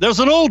says, there's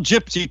an old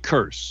gypsy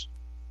curse.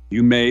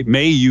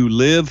 May you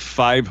live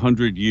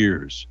 500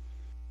 years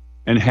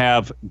and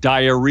have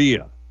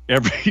diarrhea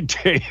every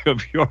day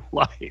of your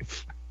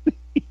life.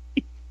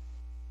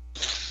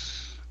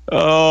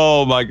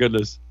 Oh, my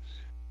goodness.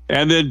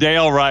 And then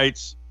Dale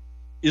writes,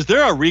 is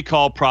there a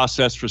recall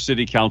process for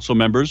city council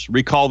members?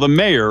 Recall the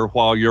mayor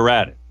while you're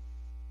at it.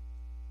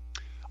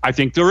 I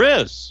think there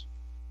is.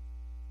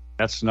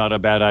 That's not a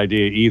bad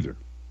idea either.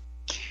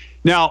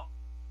 Now,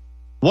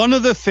 one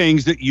of the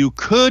things that you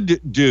could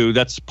do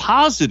that's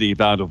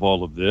positive out of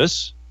all of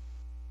this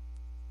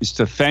is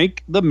to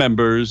thank the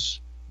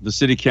members of the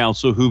city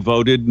council who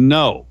voted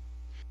no,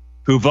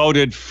 who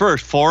voted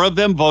first. 4 of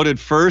them voted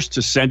first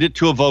to send it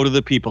to a vote of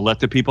the people.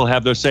 Let the people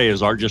have their say,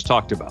 as Art just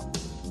talked about.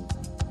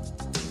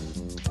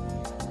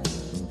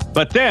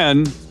 But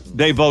then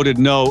they voted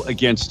no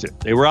against it.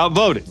 They were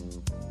outvoted.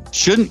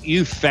 Shouldn't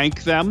you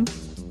thank them?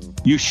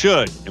 You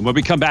should. And when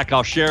we come back,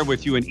 I'll share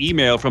with you an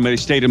email from a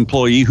state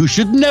employee who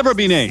should never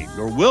be named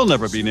or will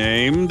never be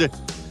named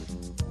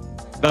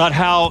about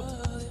how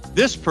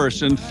this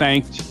person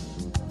thanked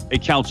a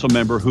council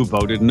member who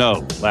voted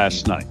no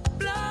last night,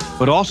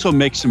 but also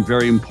make some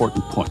very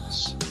important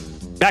points.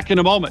 Back in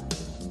a moment.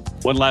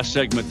 One last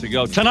segment to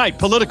go. Tonight,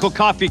 Political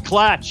Coffee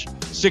Clatch,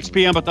 6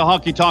 p.m. at the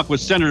Honky Tonk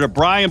with Senator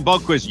Brian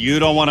Boquist. You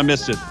don't want to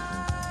miss it.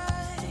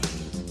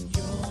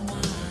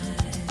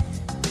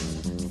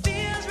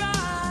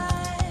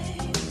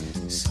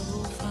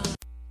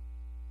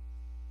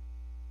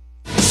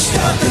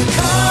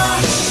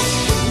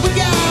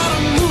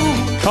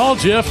 Call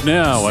Jeff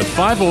now at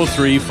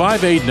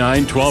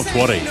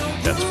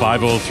 503-589-1220. That's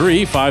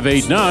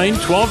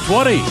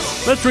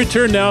 503-589-1220. Let's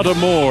return now to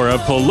more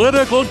of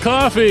Political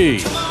Coffee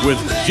with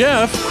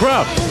Jeff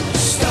Krupp.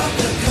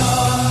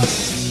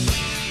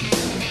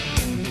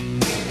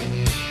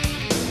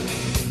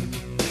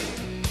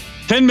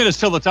 10 minutes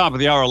till the top of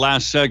the hour,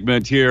 last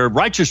segment here.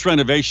 Righteous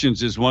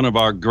Renovations is one of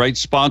our great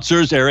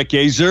sponsors. Eric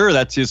Azer,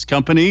 that's his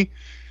company.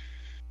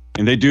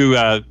 And they do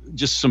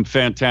just some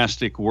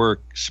fantastic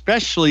work,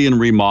 especially in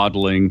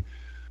remodeling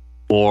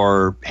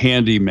or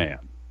handyman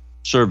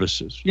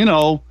services. You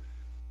know,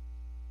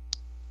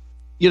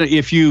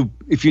 if you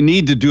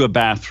need to do a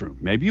bathroom,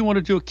 maybe you want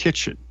to do a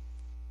kitchen,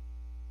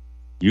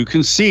 you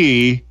can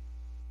see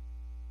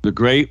the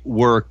great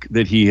work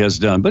that he has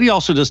done. But he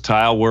also does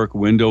tile work,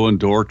 window and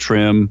door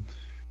trim,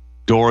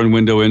 door and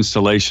window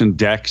installation,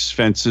 decks,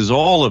 fences,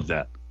 all of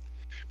that.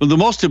 But the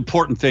most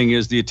important thing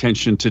is the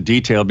attention to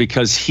detail,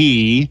 because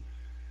he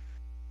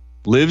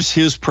lives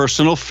his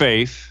personal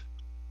faith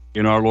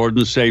in our Lord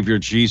and Savior,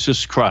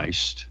 Jesus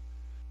Christ,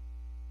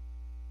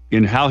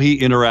 in how he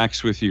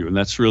interacts with you. And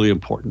that's really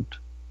important.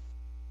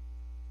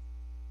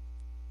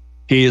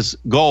 His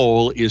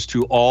goal is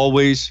to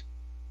always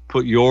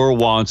put your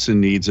wants and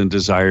needs and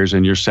desires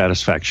and your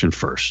satisfaction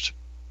first.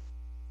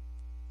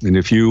 And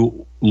if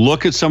you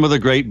look at some of the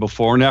great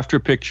before and after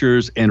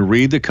pictures and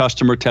read the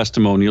customer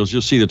testimonials,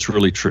 you'll see that's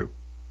really true.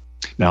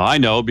 Now, I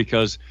know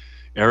because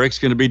Eric's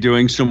going to be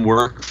doing some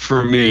work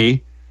for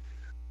me,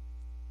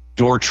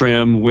 door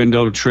trim,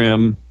 window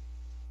trim,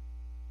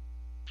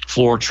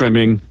 floor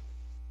trimming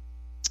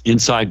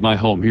inside my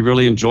home. He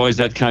really enjoys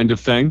that kind of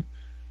thing.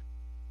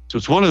 So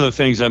it's one of the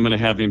things I'm going to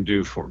have him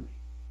do for me.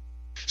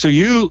 So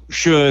you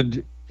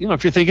should,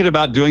 if you're thinking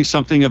about doing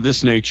something of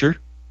this nature,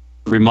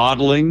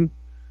 remodeling,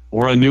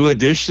 or a new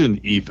addition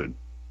even,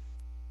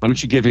 why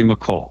don't you give him a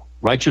call?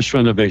 Righteous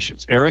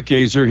Renovations. Eric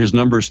Gazer, his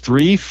number is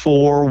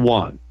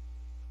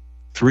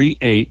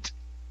 341-3816.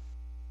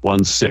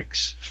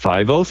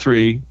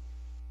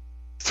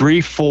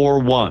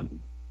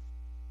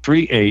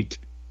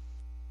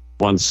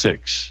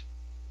 503-341-3816.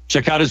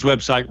 Check out his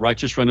website,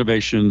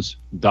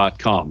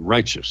 righteousrenovations.com.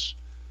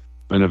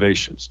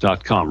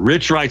 Righteousrenovations.com.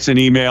 Rich writes an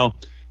email,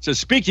 says,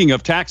 speaking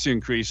of tax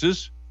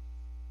increases,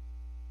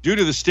 due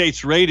to the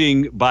state's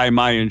rating by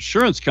my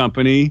insurance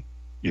company,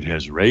 it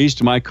has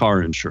raised my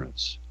car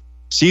insurance.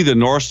 See the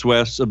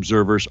Northwest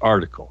Observer's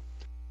article.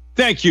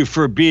 Thank you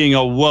for being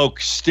a woke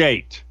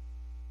state.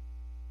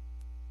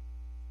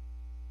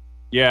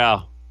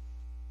 Yeah.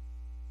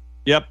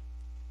 Yep.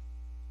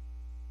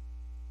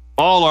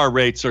 All our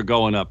rates are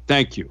going up.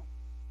 Thank you.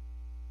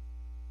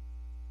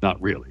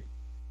 Not really.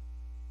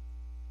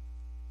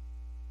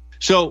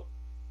 So,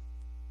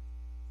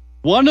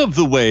 one of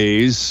the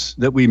ways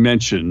that we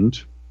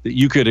mentioned that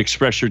you could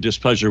express your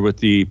displeasure with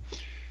the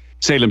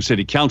Salem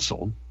City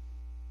Council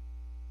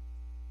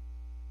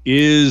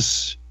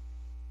is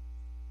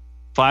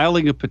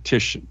filing a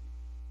petition.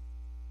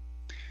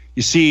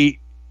 You see,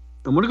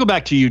 I'm going to go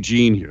back to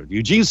Eugene here. The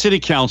Eugene City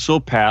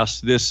Council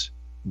passed this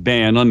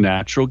ban on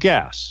natural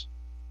gas,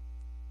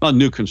 on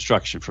new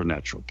construction for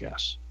natural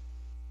gas.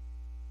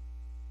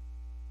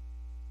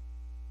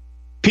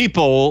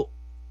 People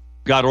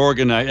got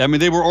organized. I mean,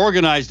 they were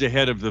organized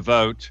ahead of the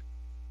vote.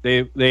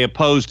 They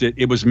opposed it.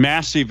 It was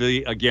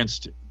massively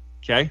against it.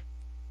 Okay?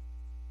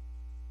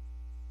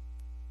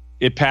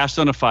 It passed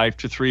on a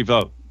 5-3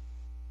 vote.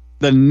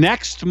 The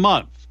next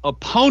month,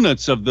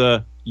 opponents of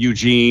the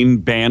Eugene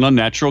ban on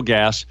natural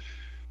gas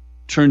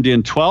turned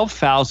in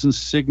 12,000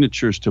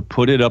 signatures to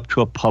put it up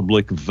to a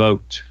public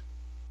vote.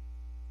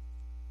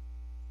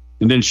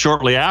 And then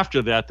shortly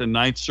after that, the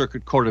Ninth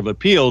Circuit Court of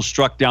Appeals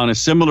struck down a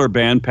similar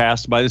ban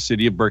passed by the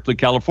city of Berkeley,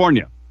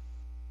 California.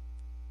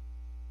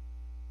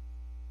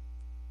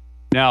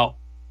 Now,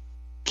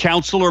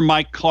 Councilor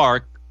Mike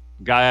Clark,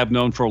 a guy I've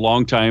known for a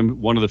long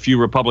time, one of the few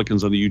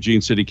Republicans on the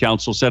Eugene City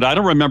Council, said, I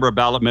don't remember a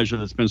ballot measure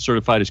that's been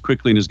certified as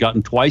quickly and has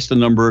gotten twice the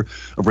number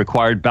of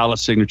required ballot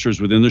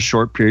signatures within the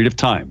short period of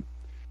time.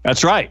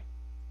 That's right.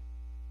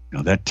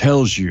 Now, that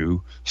tells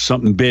you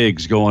something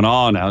big's going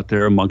on out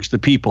there amongst the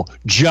people,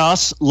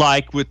 just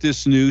like with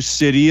this new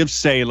City of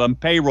Salem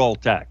payroll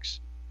tax.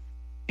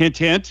 Hint,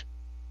 hint.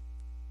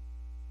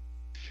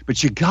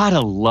 But you gotta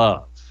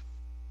love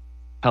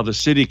how the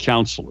city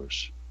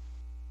councilors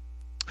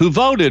who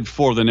voted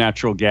for the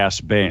natural gas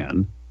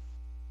ban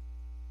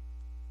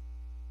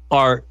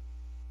are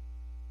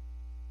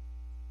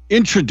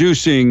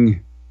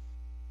introducing.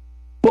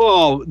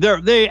 Well,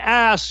 they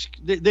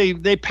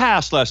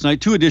passed last night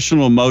 2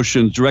 additional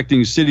motions directing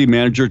the city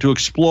manager to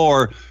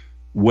explore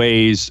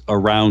ways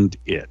around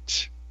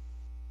it.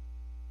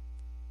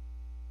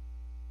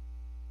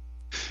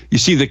 You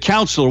see,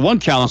 one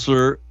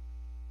counselor,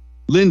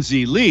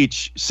 Lindsay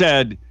Leach,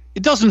 said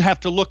it doesn't have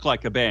to look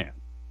like a ban.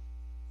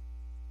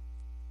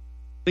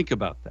 Think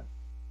about that.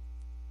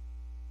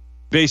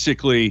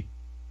 Basically,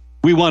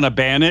 we want to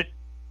ban it,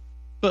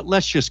 but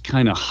let's just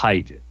kind of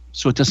hide it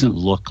so it doesn't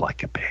look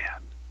like a ban.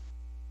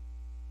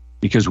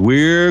 Because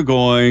we're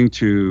going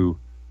to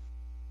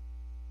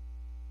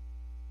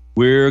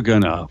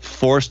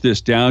force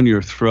this down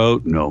your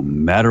throat no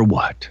matter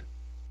what.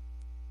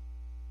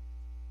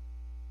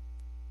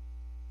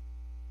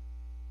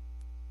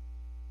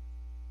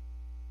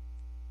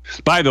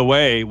 By the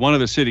way, one of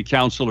the city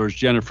councilors,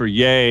 Jennifer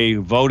Ye,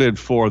 voted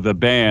for the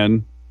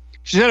ban.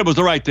 She said it was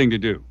the right thing to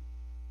do.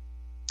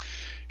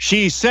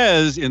 She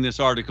says in this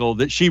article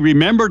that she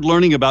remembered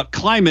learning about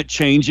climate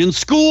change in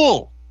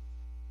school.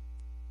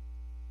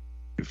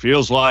 It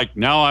feels like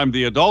now I'm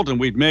the adult and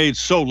we've made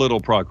so little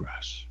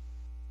progress.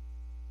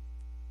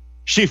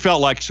 She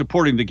felt like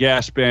supporting the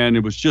gas ban,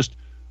 it was just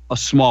a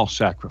small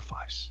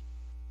sacrifice.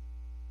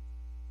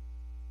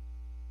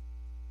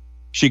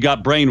 She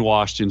got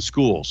brainwashed in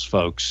schools,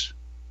 folks.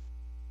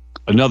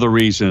 Another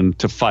reason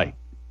to fight.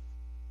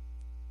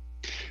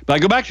 But I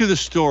go back to the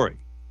story.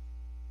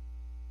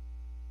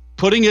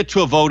 Putting it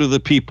to a vote of the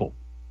people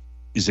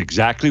is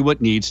exactly what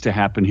needs to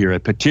happen here. A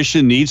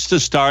petition needs to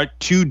start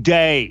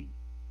today.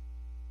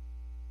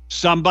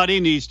 Somebody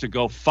needs to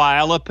go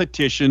file a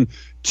petition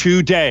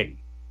today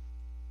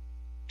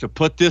to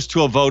put this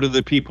to a vote of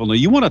the people. Now,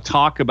 you want to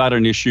talk about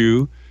an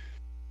issue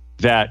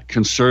that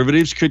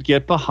conservatives could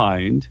get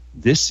behind.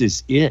 This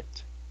is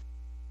it.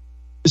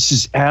 This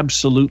is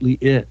absolutely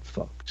it,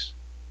 folks.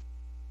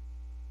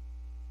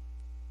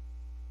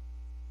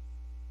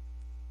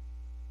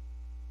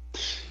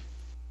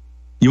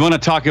 You want to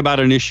talk about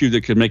an issue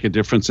that could make a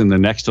difference in the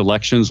next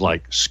elections,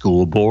 like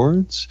school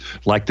boards,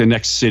 like the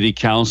next city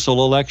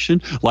council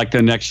election, like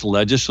the next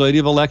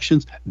legislative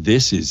elections?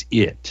 This is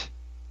it.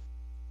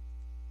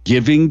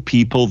 Giving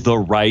people the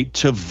right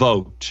to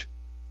vote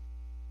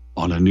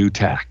on a new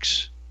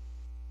tax.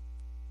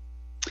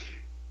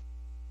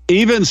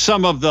 Even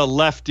some of the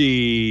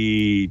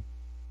lefty,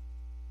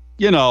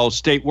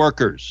 state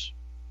workers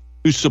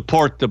who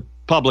support the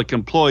public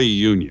employee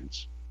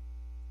unions,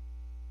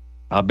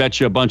 I'll bet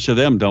you a bunch of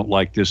them don't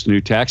like this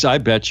new tax. I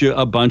bet you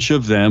a bunch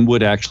of them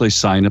would actually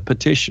sign a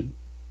petition.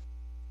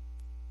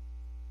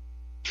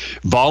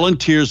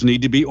 Volunteers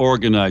need to be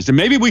organized. And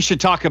maybe we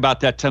should talk about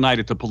that tonight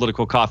at the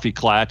Political Coffee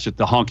Klatch at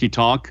the Honky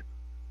Tonk.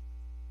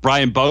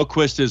 Brian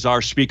Boquist is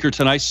our speaker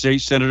tonight, state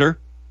senator.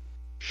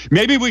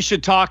 Maybe we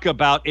should talk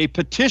about a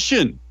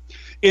petition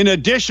in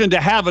addition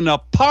to having a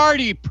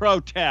party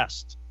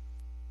protest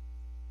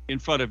in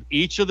front of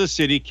each of the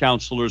city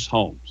councilors'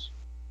 homes.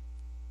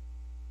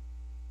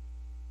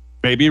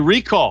 Maybe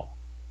recall.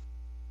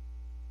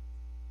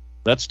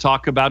 Let's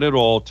talk about it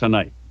all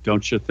tonight,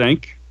 don't you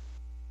think?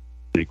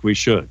 I think we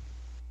should.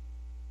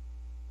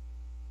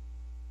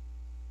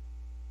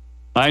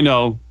 I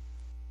know.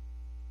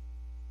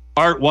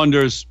 Art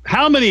wonders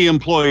how many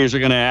employers are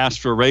going to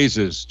ask for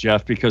raises,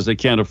 Jeff, because they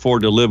can't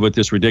afford to live with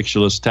this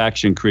ridiculous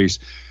tax increase.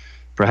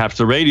 Perhaps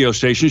the radio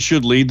station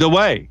should lead the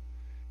way.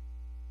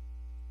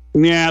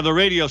 Yeah, the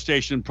radio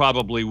station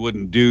probably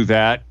wouldn't do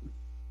that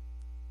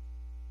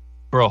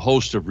for a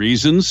host of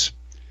reasons,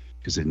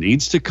 because it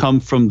needs to come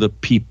from the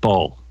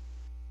people.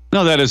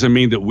 Now, that doesn't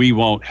mean that we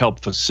won't help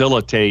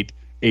facilitate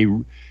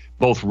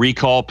both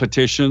recall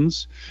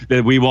petitions,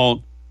 that we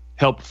won't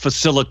help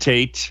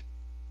facilitate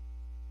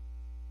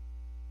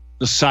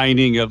the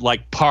signing of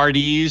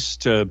parties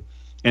and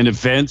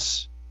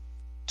events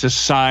to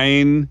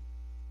sign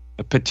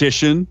a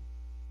petition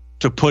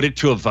to put it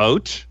to a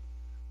vote.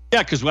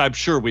 Yeah, because I'm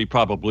sure we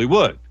probably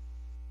would.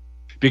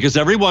 Because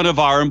every one of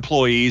our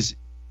employees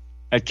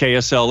at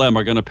KSLM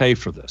are going to pay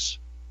for this.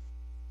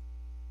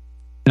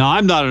 Now,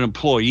 I'm not an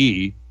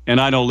employee, and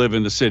I don't live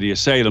in the city of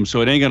Salem, so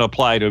it ain't going to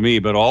apply to me,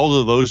 but all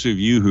of those of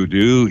you who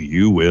do,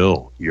 you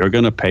will. You're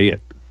going to pay it.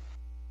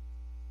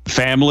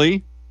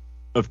 Family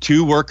of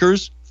 2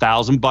 workers,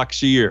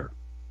 $1,000 a year.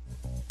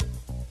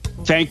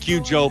 Thank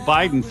you, Joe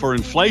Biden, for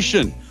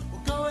inflation.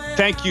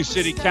 Thank you,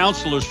 city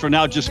councilors, for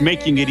now just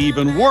making it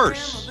even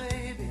worse.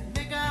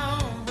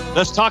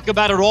 Let's talk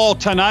about it all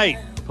tonight.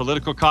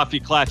 Political Coffee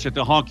Klatch at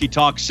the Honky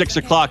Tonk, 6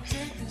 o'clock.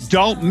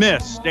 Don't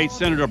miss State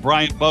Senator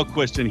Brian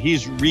Boquist and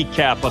his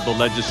recap of the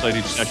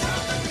legislative session.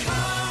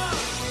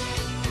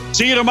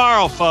 See you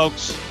tomorrow,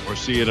 folks, or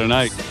see you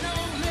tonight.